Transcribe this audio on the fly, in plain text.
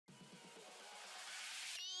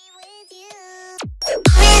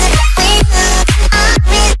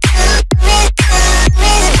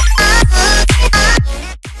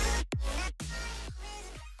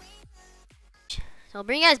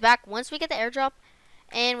guys back once we get the airdrop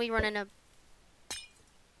and we run into.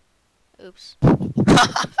 Oops.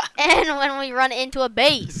 And when we run into a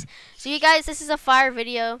base. So you guys, this is a fire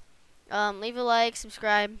video. Leave a like,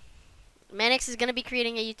 subscribe. Manix is gonna be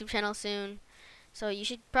creating a YouTube channel soon, so you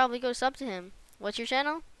should probably go sub to him. What's your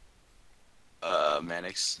channel?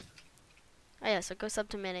 Manix. Oh yeah, so go sub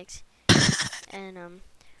to Manix. And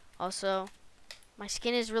also, my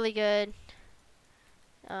skin is really good.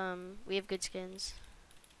 We have good skins.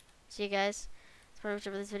 See you guys. That's pretty much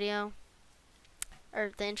it for this video,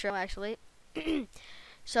 or the intro actually.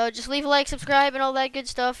 So just leave a like, subscribe, and all that good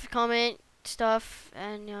stuff. Comment stuff,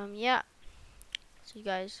 and yeah. So you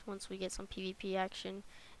guys, once we get some PvP action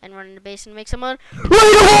and run into base and make someone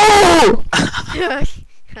raidable. I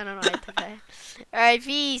don't know how I took that. All right,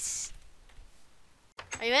 peace.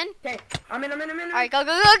 Are you in? Okay, I'm in. All right, go.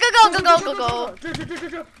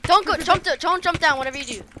 Don't jump down. Whatever you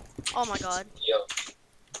do. Oh my God. Yo.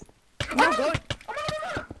 No, go.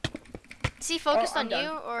 Is he focused on done. you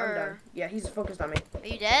I'm or? done. Yeah, he's focused on me. Are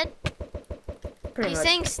you dead? Pretty He's much.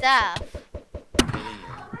 saying staff.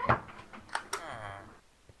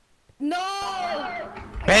 No!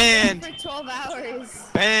 Banned. For 12 hours.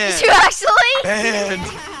 Banned. Did you actually? Banned.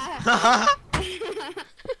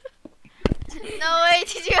 No way.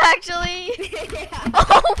 Did you actually? Yeah.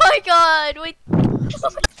 Oh my God. Wait.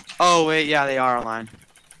 Oh wait, yeah, they are online.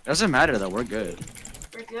 Doesn't matter though. We're good.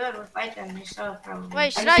 We're good. We'll fight them. They still have problems.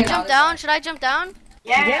 Wait. Should I jump down? Should I jump down?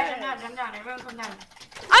 Yeah, jump down. Everyone come down.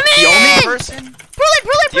 I'm The in. only person.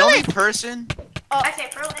 The Pearl only it. person. I say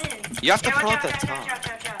pearl in. You have to Yeah, pull watch at out, the watch out,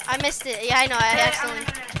 top. watch out. I missed it. Yeah, I know. I accidentally.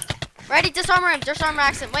 Ready? Disarmor him. Disarmor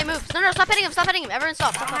axe him. Wait, move. No, stop hitting him. Stop hitting him. Everyone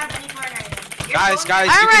stop. I don't have any more anything. Guys, Armor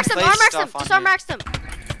you can axe him. place Armor axe him. stuff on Disarmor here. axe him.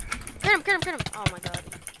 Get him. Oh my God.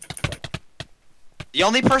 The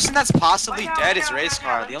only person that's possibly Watch out, dead watch is out, Race watch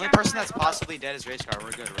Car. out, The only watch out, person that's watch out. possibly dead is Race Car.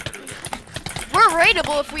 We're good. We're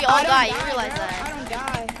raidable if we all I don't die. You realize bro. that? I don't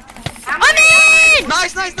die. I'm in.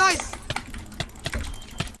 Nice.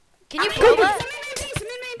 Can you pull that? I'm in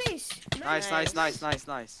main base.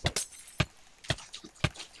 Nice.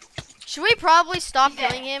 Should we probably stop He's dead.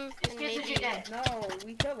 killing him It's and good that maybe? you're dead. No,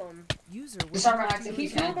 we kill him. Disarmor axe if you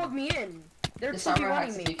He's can. snowballed me in. They're Disarmor running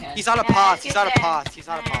axe if me. you can. He's out of Yeah, pots. it's He's good out of dead. pots. He's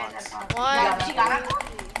out of Yeah, pots. that's all. What? He got up?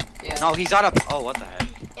 Yeah. No, he's out of. Oh, what the heck?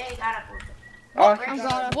 Yeah, he got up. Oh, Where'd I'm he go?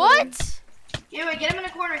 glad. What? Yeah, wait, get him in a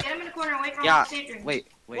corner. Wait for him Yeah. to save him. Wait.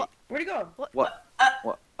 What? Where'd he go? What?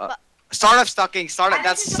 Start F stucking.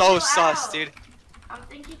 That's think so it's sus, allowed. dude. I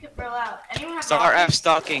think he could throw out. Anyone have Start F rockets?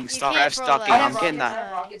 stucking. You Start can't F throw stucking. that. I'm getting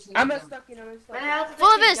that. I'm a stuck in. Where the hell did Full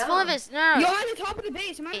of this this. thing Full of go? this. No. Yo, I'm at the top of the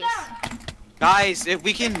base. I'm at Base. Guys, if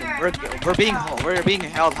we can, we're being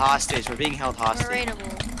held hostage. We're being held We're hostage.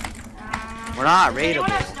 raidable. We're not Does anyone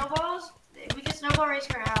have raidable. snowballs? We can snowball race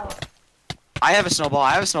her out. I have a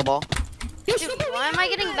snowball. Yo, Dude, why am I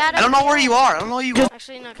getting bad at? I don't know where you are.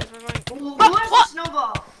 Actually, no, because we're going. Who has a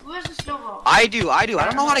snowball? Who has a snowball? I do. I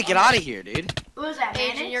don't know how to get out of here, dude. Who is that?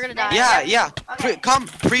 Agent, Bandits? you're gonna die. Yeah. Okay. Come,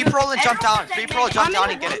 pre-pro and jump down. Pre-pro, jump down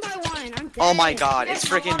and get it. Oh my God, There's it's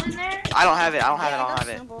snowballs in freaking. there? I don't have it. I don't have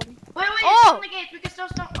it. Wait, Oh! it's on the gates. We can still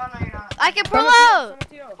snow. Oh no, you're not. I can pull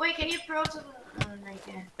out. Wait, can you throw to the? Oh no, you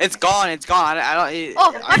can't. It's gone. I don't.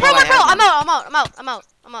 Oh, I my thought I pro. had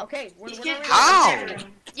I'm out. Okay, These we're kids How? are scared.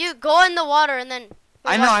 You go in the water and then.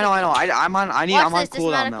 I know. I'm on Watch this.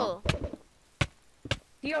 cooldown now.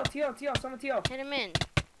 T.O. Someone T.O. Hit him in.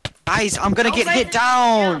 Guys, I'm gonna Don't get fight hit the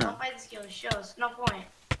down. Don't fight the skill. It shows. No point.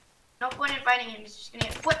 No point in fighting him. He's just gonna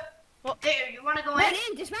get. What? There. You wanna go in? Run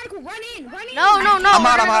in, Dismatical, run in. No. I'm we're out, gonna I'm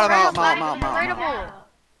go out, raidable. I'm out. Raidable.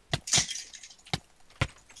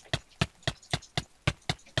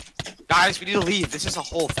 Guys, we need to leave. This is a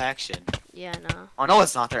whole faction. Yeah, no. Oh no,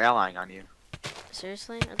 it's not. They're allying on you.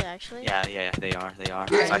 Seriously? Are they actually? Yeah, they are. Yeah,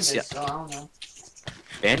 I see. so I don't know.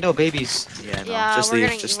 Bando babies. Yeah, no. Yeah, Just we're leave.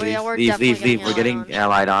 getting- Just yeah, leave. we're Leave. definitely We're getting getting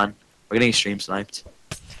allied on. We're getting stream sniped.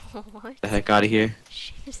 What? The heck out of here.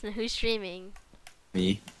 Who's streaming?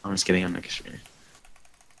 Me. I'm just kidding. I'm not streaming.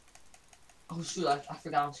 Oh shoot, I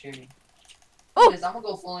forgot I'm streaming. Oh! I'm gonna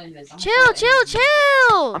go full Invis.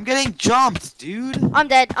 Chill. I'm getting jumped, dude. I'm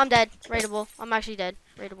dead. Raidable. I'm actually dead.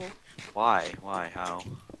 Raidable. Why? How?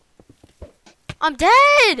 I'm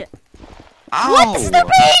dead. Ow! What? This is their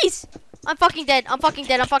base. I'm fucking dead.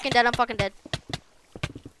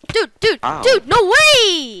 Ow. Dude, no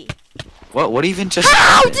way. What even just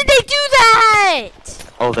How happened? did they do that?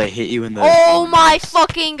 Oh, they hit you in the... Oh my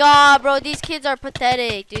fucking god, bro. These kids are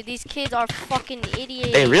pathetic, dude. These kids are fucking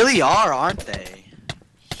idiots. They really are, aren't they?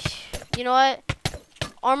 You know what?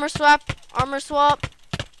 Armor swap this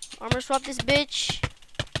bitch.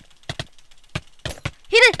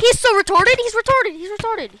 He's so retarded. He's retarded. He's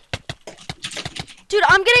retarded. Dude,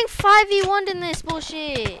 I'm getting 5v1'd in this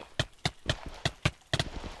bullshit.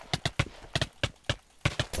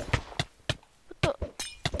 What the?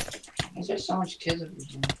 There's just so much kids over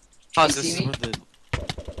here. Pause You this see me? with it.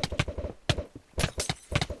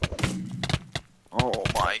 Oh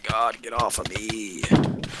my god, get off of me.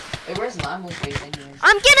 Hey, where's Lamo's base anyways?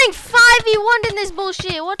 I'm getting 5v1'd in this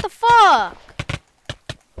bullshit. What the fuck?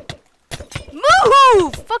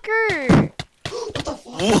 Move, fucker. What the fuck?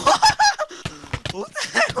 What? What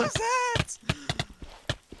the heck was that?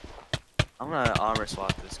 I'm gonna armor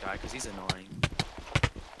swap this guy because he's annoying.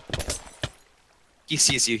 He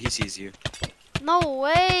sees you, he sees you. No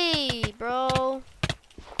way, bro.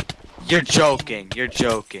 You're joking, you're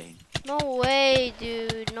joking. No way,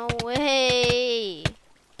 dude. No way.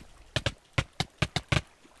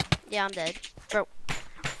 Yeah, I'm dead. Bro.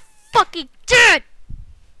 Fucking dead!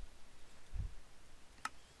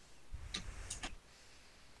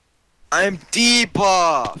 I'm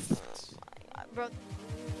debuffed! Bro.